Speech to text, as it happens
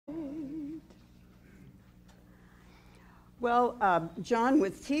Well, John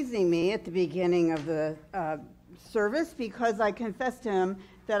was teasing me at the beginning of the service because I confessed to him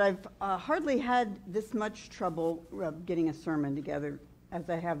that I've hardly had this much trouble getting a sermon together as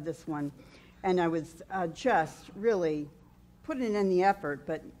I have this one. And I was just really putting in the effort,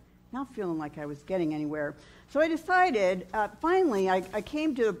 but not feeling like I was getting anywhere. So I decided, finally, I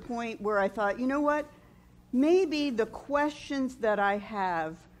came to a point where I thought, you know what? Maybe the questions that I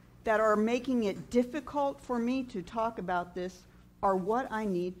have that are making it difficult for me to talk about this are what I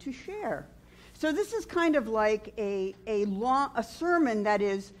need to share. So this is kind of like a sermon that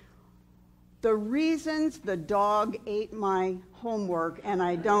is the reasons the dog ate my homework and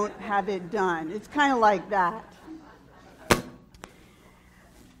I don't have it done. It's kind of like that.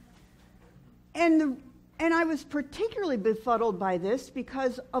 And I was particularly befuddled by this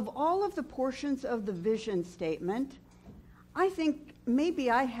because of all of the portions of the vision statement, I think maybe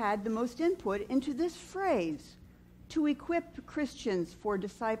I had the most input into this phrase, to equip Christians for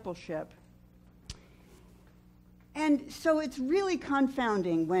discipleship. And so it's really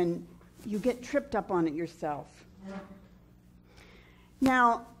confounding when you get tripped up on it yourself.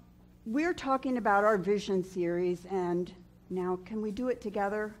 Now, we're talking about our vision series, and now can we do it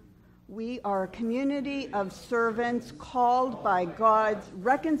together? We are a community of servants called by God's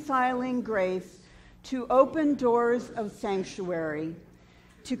reconciling grace to open doors of sanctuary,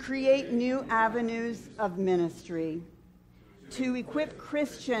 to create new avenues of ministry, to equip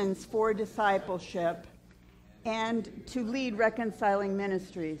Christians for discipleship, and to lead reconciling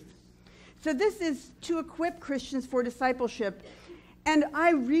ministries. So this is to equip Christians for discipleship. And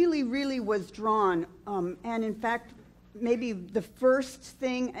I really, really was drawn, and in fact, maybe the first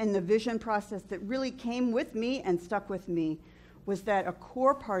thing in the vision process that really came with me and stuck with me was that a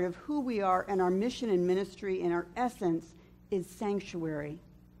core part of who we are and our mission and ministry and our essence is sanctuary,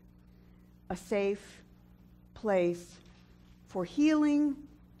 a safe place for healing,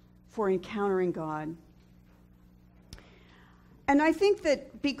 for encountering God. And I think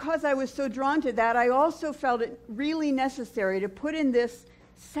that because I was so drawn to that, I also felt it really necessary to put in this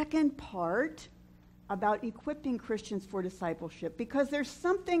second part about equipping Christians for discipleship, because there's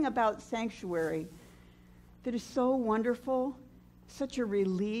something about sanctuary that is so wonderful, such a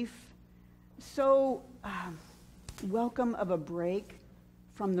relief, so welcome of a break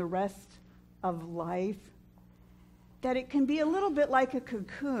from the rest of life, that it can be a little bit like a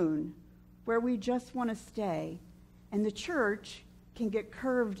cocoon where we just want to stay, and the church can get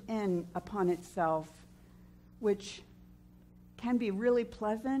curved in upon itself, which can be really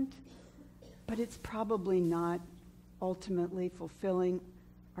pleasant, but it's probably not ultimately fulfilling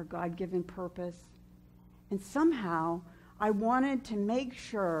our God-given purpose. And somehow, I wanted to make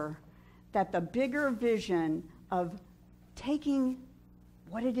sure that the bigger vision of taking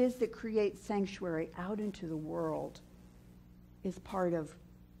what it is that creates sanctuary out into the world is part of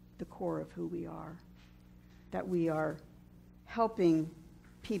the core of who we are. That we are helping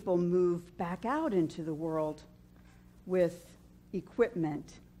people move back out into the world with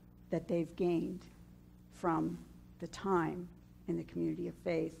equipment that they've gained from the time in the community of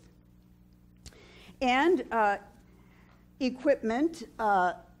faith. And equipment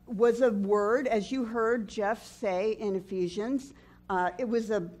was a word, as you heard Jeff say in Ephesians. It was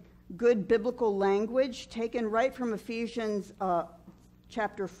a good biblical language taken right from Ephesians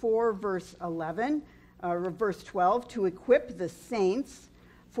chapter 4, verse 11, or verse 12, to equip the saints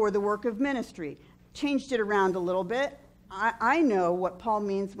for the work of ministry. Changed it around a little bit. I know what Paul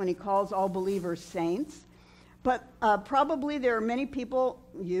means when he calls all believers saints, but probably there are many people,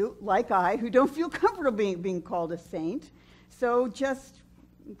 you, like I, who don't feel comfortable being called a saint, so just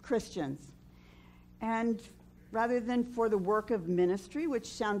Christians. And rather than for the work of ministry, which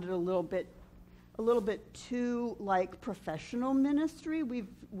sounded a little bit too like professional ministry,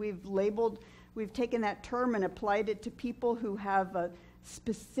 we've taken that term and applied it to people who have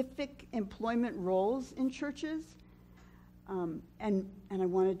specific employment roles in churches. And I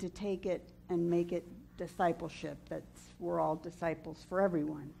wanted to take it and make it discipleship. We're all disciples for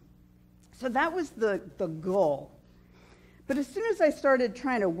everyone. So that was the goal. But as soon as I started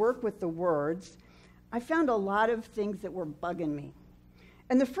trying to work with the words, I found a lot of things that were bugging me.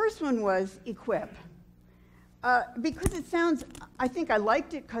 And the first one was equip. Because it sounds, I think I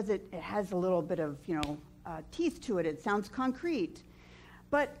liked it because it has a little bit of, teeth to it. It sounds concrete.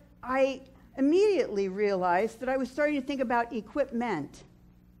 But I immediately realized that I was starting to think about equipment.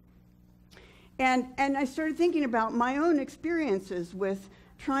 And I started thinking about my own experiences with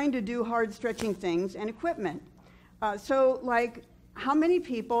trying to do hard stretching things and equipment. So like, how many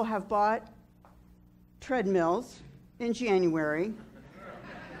people have bought treadmills in January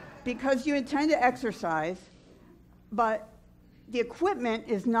because you intend to exercise, but the equipment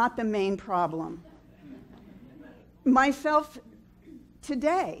is not the main problem. Myself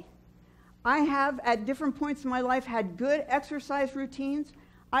today, I have at different points in my life had good exercise routines.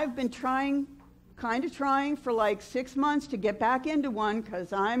 I've been trying for like 6 months to get back into one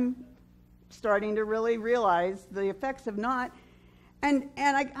because I'm starting to really realize the effects of not. And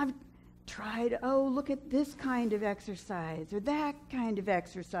I've tried, look at this kind of exercise or that kind of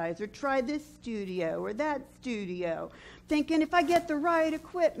exercise, or try this studio or that studio, thinking if I get the right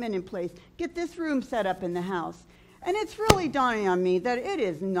equipment in place, get this room set up in the house. And it's really dawning on me that it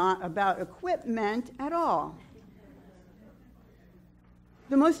is not about equipment at all.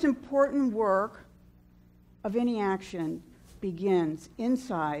 The most important work of any action begins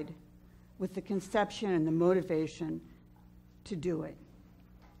inside with the conception and the motivation to do it.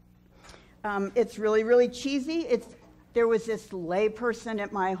 It's really, really cheesy. There was this lay person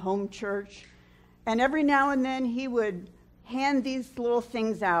at my home church, and every now and then he would hand these little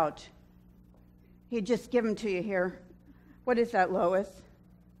things out. He'd just give them to you here. What is that, Lois?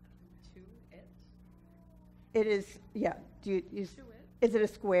 To it. It is, yeah. To it. Is it a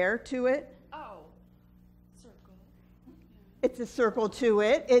square to it? Oh, circle. It's a circle to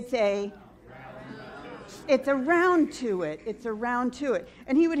it. It's a round to it. It's a round to it.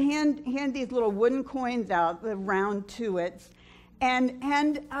 And he would hand these little wooden coins out, the round to it. And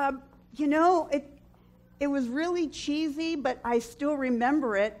it was really cheesy, but I still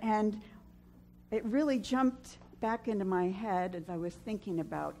remember it, and it really jumped back into my head as I was thinking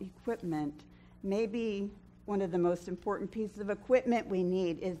about equipment. Maybe one of the most important pieces of equipment we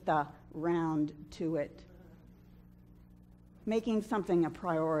need is the round to it. Making something a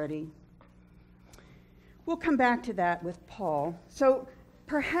priority. We'll come back to that with Paul. So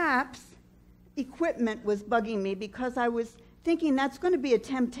perhaps equipment was bugging me because I was thinking that's going to be a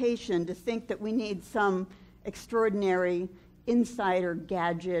temptation to think that we need some extraordinary insight or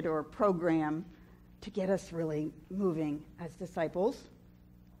gadget or program to get us really moving as disciples.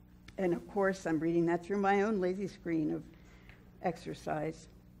 And of course, I'm reading that through my own lazy screen of exercise.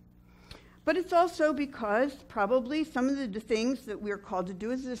 But it's also because probably some of the things that we're called to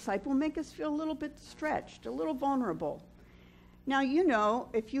do as a disciple make us feel a little bit stretched, a little vulnerable. Now,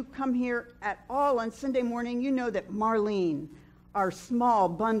 if you come here at all on Sunday morning, you know that Marlene, our small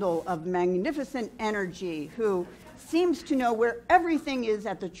bundle of magnificent energy, who seems to know where everything is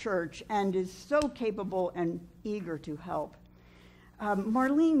at the church and is so capable and eager to help.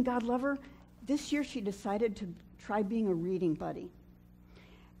 Marlene, God love her, this year she decided to try being a reading buddy.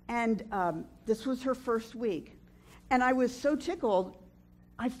 And this was her first week. And I was so tickled,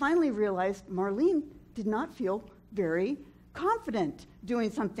 I finally realized Marlene did not feel very confident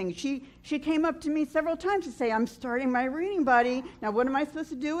doing something. She came up to me several times to say, I'm starting my reading buddy. Now, what am I supposed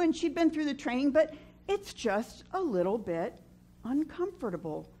to do? And she'd been through the training, but it's just a little bit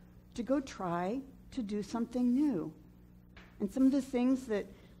uncomfortable to go try to do something new. And some of the things that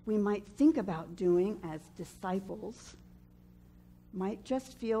we might think about doing as disciples might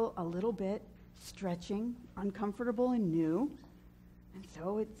just feel a little bit stretching, uncomfortable, and new. And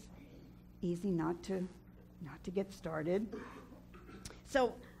so it's easy not to get started.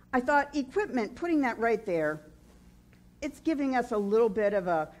 So I thought equipment, putting that right there, it's giving us a little bit of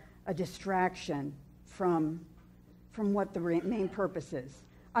a distraction from what the main purpose is.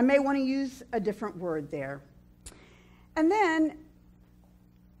 I may want to use a different word there. And then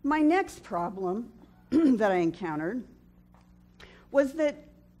my next problem that I encountered was that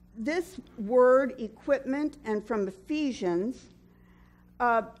this word, equipment, and from Ephesians,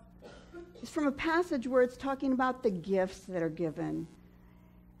 is from a passage where it's talking about the gifts that are given.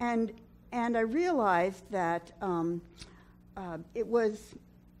 And I realized that it was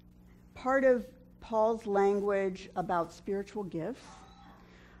part of Paul's language about spiritual gifts.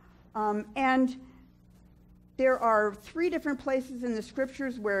 And there are 3 different places in the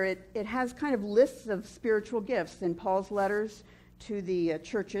scriptures where it has kind of lists of spiritual gifts. In Paul's letters to the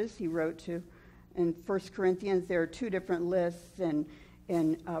churches he wrote to. In 1 Corinthians, there are 2 different lists. And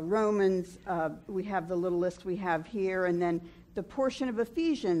in Romans, we have the little list we have here. And then the portion of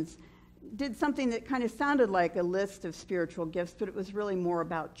Ephesians did something that kind of sounded like a list of spiritual gifts, but it was really more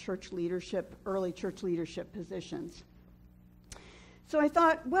about church leadership, early church leadership positions. So I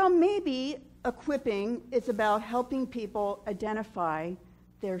thought, well, maybe equipping is about helping people identify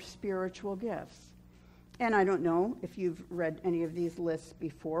their spiritual gifts. And I don't know if you've read any of these lists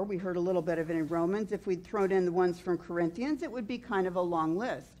before. We heard a little bit of it in Romans. If we'd thrown in the ones from Corinthians, it would be kind of a long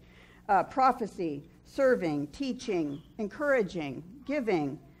list. Prophecy, serving, teaching, encouraging,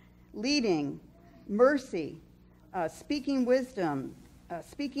 giving, leading, mercy, speaking wisdom,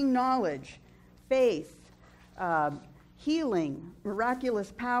 speaking knowledge, faith, healing,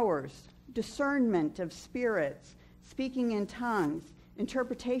 miraculous powers, discernment of spirits, speaking in tongues,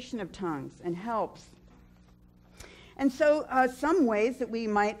 interpretation of tongues, and helps. And so some ways that we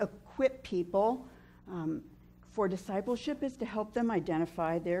might equip people for discipleship is to help them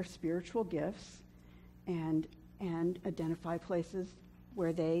identify their spiritual gifts and identify places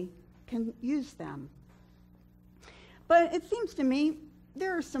where they can use them. But it seems to me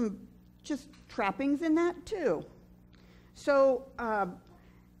there are some just trappings in that too. So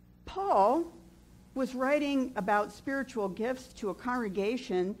Paul was writing about spiritual gifts to a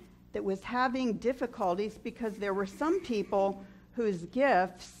congregation that was having difficulties because there were some people whose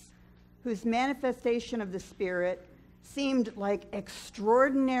gifts, whose manifestation of the Spirit seemed like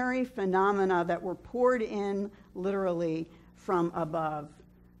extraordinary phenomena that were poured in literally from above,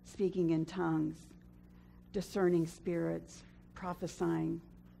 speaking in tongues, discerning spirits, prophesying.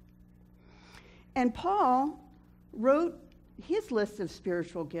 And Paul wrote his list of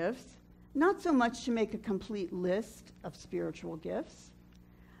spiritual gifts, not so much to make a complete list of spiritual gifts,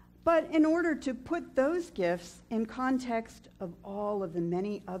 but in order to put those gifts in context of all of the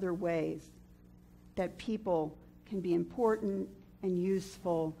many other ways that people can be important and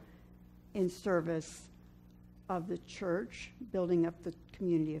useful in service of the church, building up the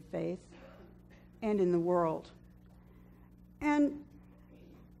community of faith, and in the world. And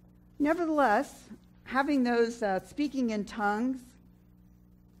nevertheless, having those speaking in tongues,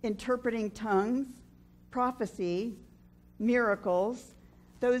 interpreting tongues, prophecy, miracles,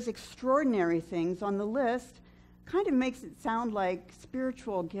 those extraordinary things on the list kind of makes it sound like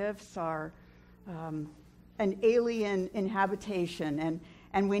spiritual gifts are an alien inhabitation,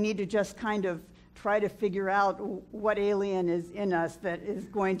 and we need to just kind of try to figure out what alien is in us that is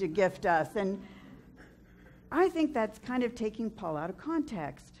going to gift us. And I think that's kind of taking Paul out of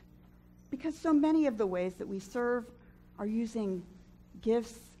context, because so many of the ways that we serve are using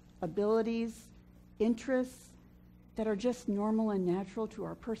gifts, abilities, interests that are just normal and natural to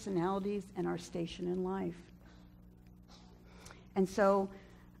our personalities and our station in life. And so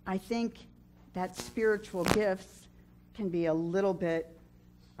I think that spiritual gifts can be a little bit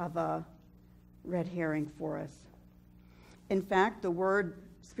of a red herring for us. In fact, the word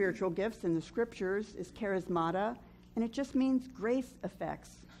spiritual gifts in the scriptures is charismata, and it just means grace effects.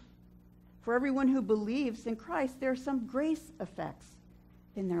 For everyone who believes in Christ, there are some grace effects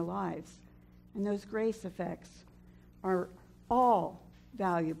in their lives. And those grace effects are all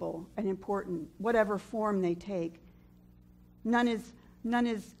valuable and important, whatever form they take. None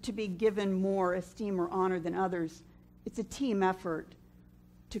is to be given more esteem or honor than others. It's a team effort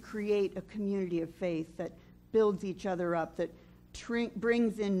to create a community of faith that builds each other up, that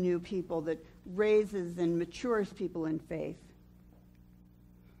brings in new people, that raises and matures people in faith.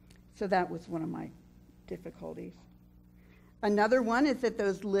 So that was one of my difficulties. Another one is that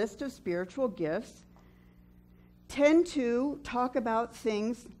those lists of spiritual gifts tend to talk about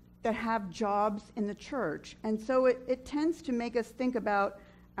things that have jobs in the church. And so it tends to make us think about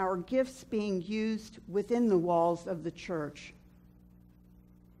our gifts being used within the walls of the church.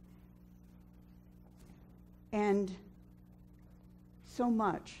 And so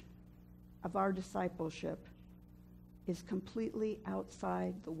much of our discipleship is completely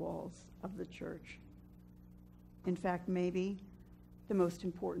outside the walls of the church. In fact, maybe the most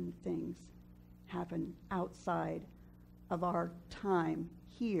important things happen outside of our time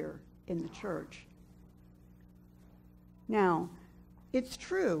here in the church. Now, it's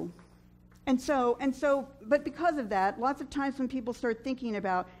true. But because of that, lots of times when people start thinking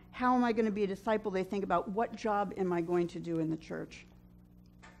about how am I going to be a disciple, they think about what job am I going to do in the church?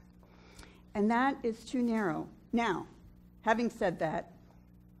 And that is too narrow. Now, having said that,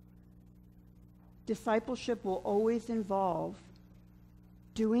 discipleship will always involve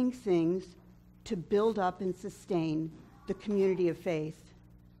doing things to build up and sustain the community of faith.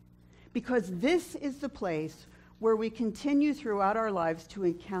 Because this is the place where we continue throughout our lives to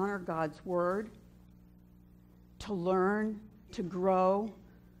encounter God's word, to learn, to grow,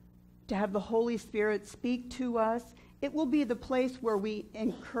 to have the Holy Spirit speak to us. It will be the place where we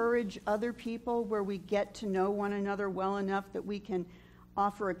encourage other people, where we get to know one another well enough that we can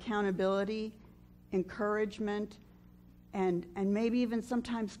offer accountability, encouragement, and maybe even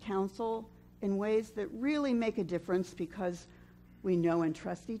sometimes counsel in ways that really make a difference because we know and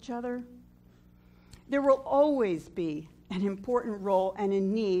trust each other. There will always be an important role and a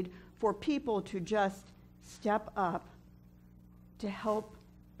need for people to just step up to help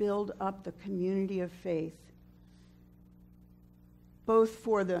build up the community of faith, both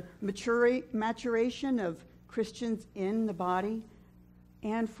for the maturation of Christians in the body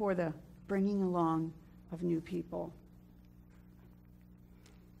and for the bringing along of new people.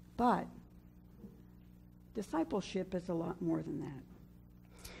 But discipleship is a lot more than that.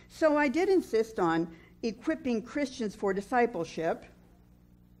 So I did insist on equipping Christians for discipleship.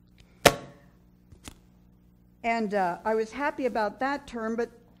 And I was happy about that term, but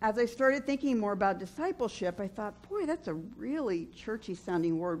as I started thinking more about discipleship, I thought, boy, that's a really churchy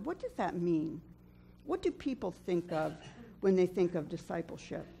sounding word. What does that mean? What do people think of when they think of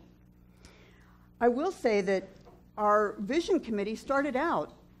discipleship? I will say that our vision committee started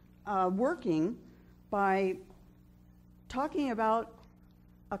out working by talking about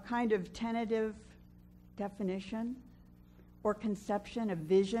a kind of tentative definition or conception, a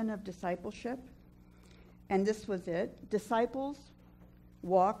vision of discipleship. And this was it. Disciples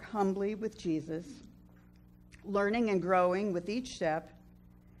walk humbly with Jesus, learning and growing with each step,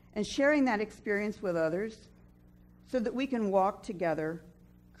 and sharing that experience with others so that we can walk together,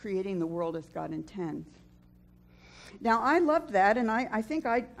 creating the world as God intends. Now, I loved that, and I think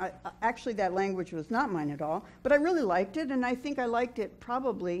actually that language was not mine at all, but I really liked it, and I think I liked it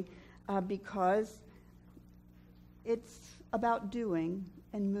probably because it's about doing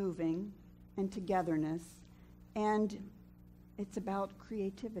and moving and togetherness, and it's about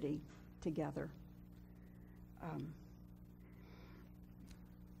creativity together.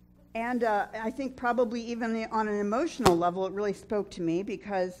 And I think probably even on an emotional level, it really spoke to me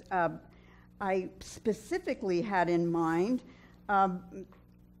because I specifically had in mind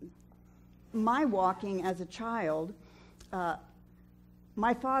my walking as a child.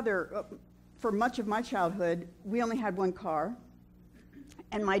 My father, for much of my childhood, we only had one car.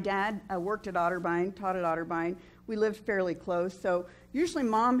 And my dad worked at Otterbein, taught at Otterbein. We lived fairly close. So usually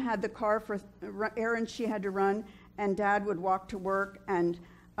Mom had the car for errands she had to run, and Dad would walk to work. And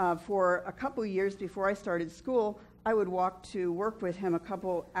for a couple years before I started school, I would walk to work with him a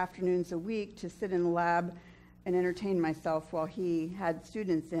couple afternoons a week to sit in the lab and entertain myself while he had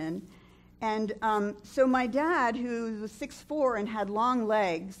students in. And so my dad, who was 6'4" and had long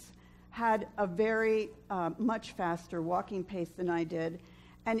legs, had a very much faster walking pace than I did.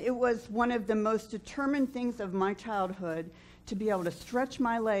 And it was one of the most determined things of my childhood to be able to stretch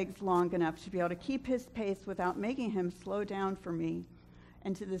my legs long enough to be able to keep his pace without making him slow down for me.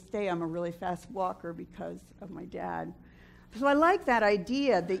 And to this day, I'm a really fast walker because of my dad. So I like that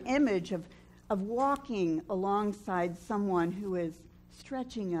idea, the image of walking alongside someone who is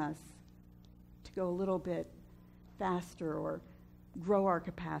stretching us to go a little bit faster or grow our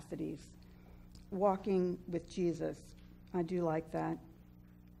capacities. Walking with Jesus. I do like that.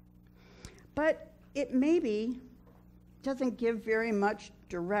 But it maybe doesn't give very much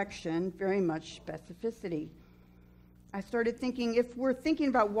direction, very much specificity. I started thinking, if we're thinking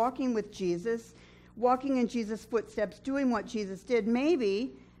about walking with Jesus, walking in Jesus' footsteps, doing what Jesus did,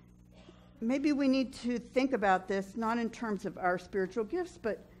 maybe we need to think about this not in terms of our spiritual gifts,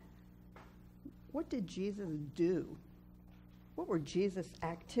 but what did Jesus do? What were Jesus'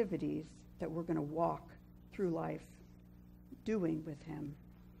 activities that we're going to walk through life doing with him?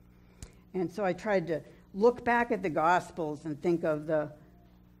 And so I tried to look back at the Gospels and think of the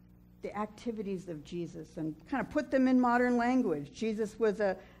activities of Jesus and kind of put them in modern language. Jesus was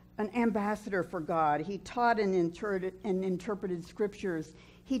an ambassador for God. He taught and interpreted scriptures.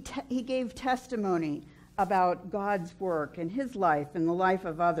 He gave testimony about God's work and his life and the life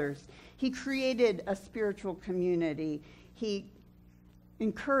of others. He created a spiritual community. He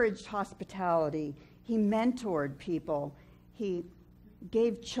encouraged hospitality. He mentored people. He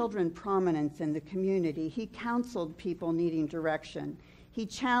gave children prominence in the community. He counseled people needing direction. He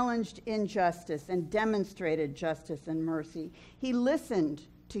challenged injustice and demonstrated justice and mercy. He listened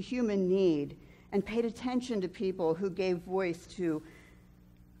to human need and paid attention to people who gave voice to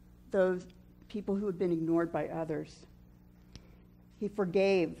those people who had been ignored by others. He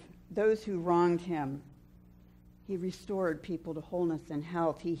forgave those who wronged him. He restored people to wholeness and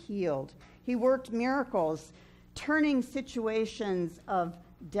health. He healed. He worked miracles, turning situations of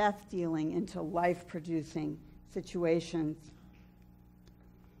death dealing into life-producing situations.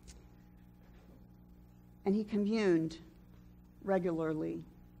 And he communed regularly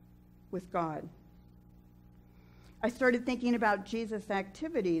with God. I started thinking about Jesus'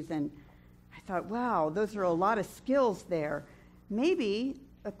 activities, and I thought, wow, those are a lot of skills there. Maybe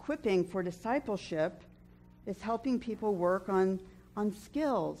equipping for discipleship is helping people work on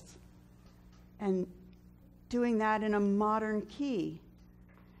skills and doing that in a modern key.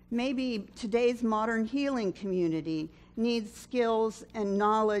 Maybe today's modern healing community needs skills and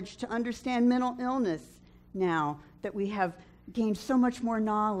knowledge to understand mental illness now that we have gained so much more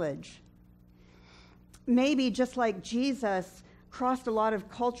knowledge. Maybe just like Jesus crossed a lot of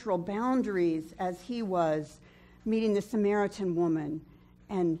cultural boundaries as he was meeting the Samaritan woman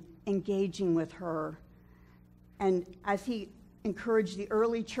and engaging with her. And as he encouraged the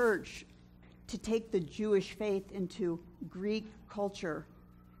early church to take the Jewish faith into Greek culture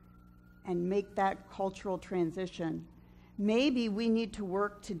and make that cultural transition. Maybe we need to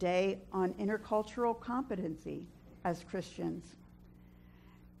work today on intercultural competency as Christians.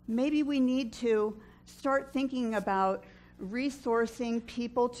 Maybe we need to start thinking about resourcing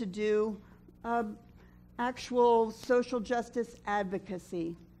people to do actual social justice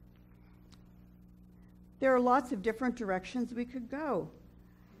advocacy. There are lots of different directions we could go.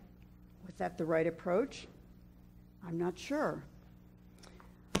 Was that the right approach? I'm not sure.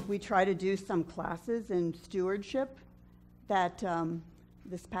 We try to do some classes in stewardship that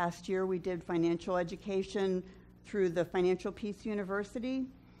this past year we did financial education through the Financial Peace University.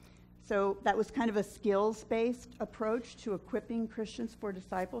 So that was kind of a skills-based approach to equipping Christians for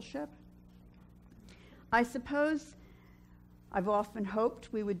discipleship. I suppose I've often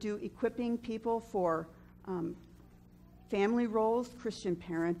hoped we would do equipping people for family roles, Christian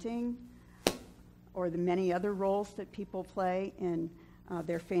parenting, or the many other roles that people play in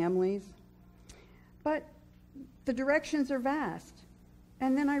their families. But the directions are vast.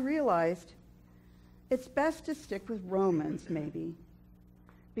 And then I realized it's best to stick with Romans, maybe,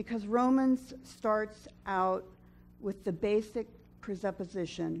 because Romans starts out with the basic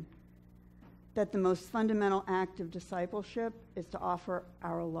presupposition that the most fundamental act of discipleship is to offer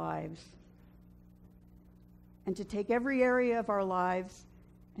our lives and to take every area of our lives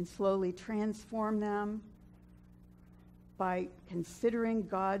and slowly transform them by considering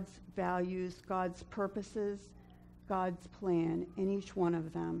God's values, God's purposes, God's plan in each one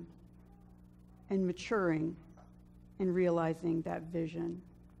of them, and maturing and realizing that vision.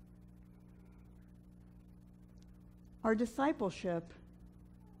 Our discipleship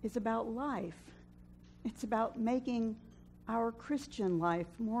is about life. It's about making our Christian life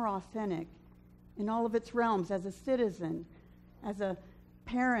more authentic in all of its realms, as a citizen, as a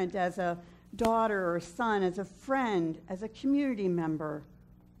parent, as a daughter or son, as a friend, as a community member.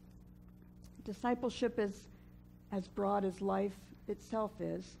 Discipleship is as broad as life itself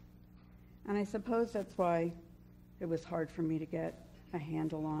is. And I suppose that's why it was hard for me to get a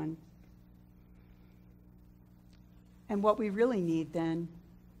handle on. And what we really need then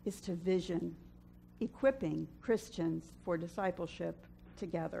is to vision equipping Christians for discipleship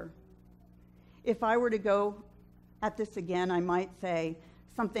together. If I were to go at this again, I might say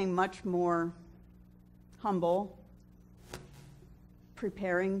something much more humble,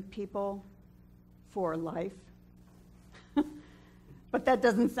 preparing people for life. But that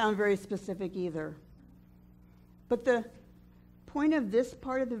doesn't sound very specific either. But the point of this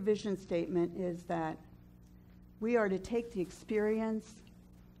part of the vision statement is that we are to take the experience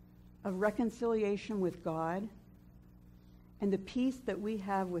of reconciliation with God and the peace that we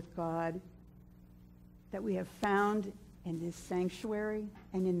have with God that we have found in this sanctuary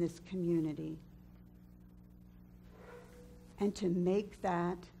and in this community, and to make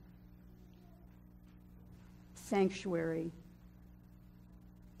that sanctuary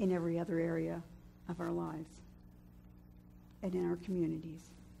in every other area of our lives and in our communities.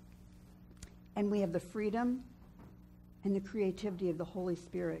 And we have the freedom and the creativity of the Holy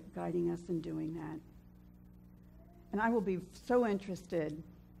Spirit guiding us in doing that. And I will be so interested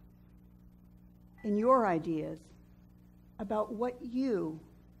in your ideas about what you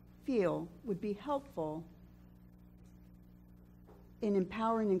feel would be helpful in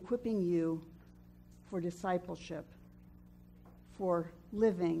empowering and equipping you for discipleship, for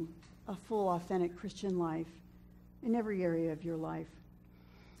living a full, authentic Christian life in every area of your life.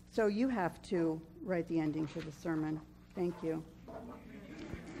 So you have to write the ending to the sermon. Thank you.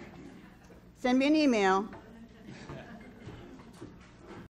 Send me an email.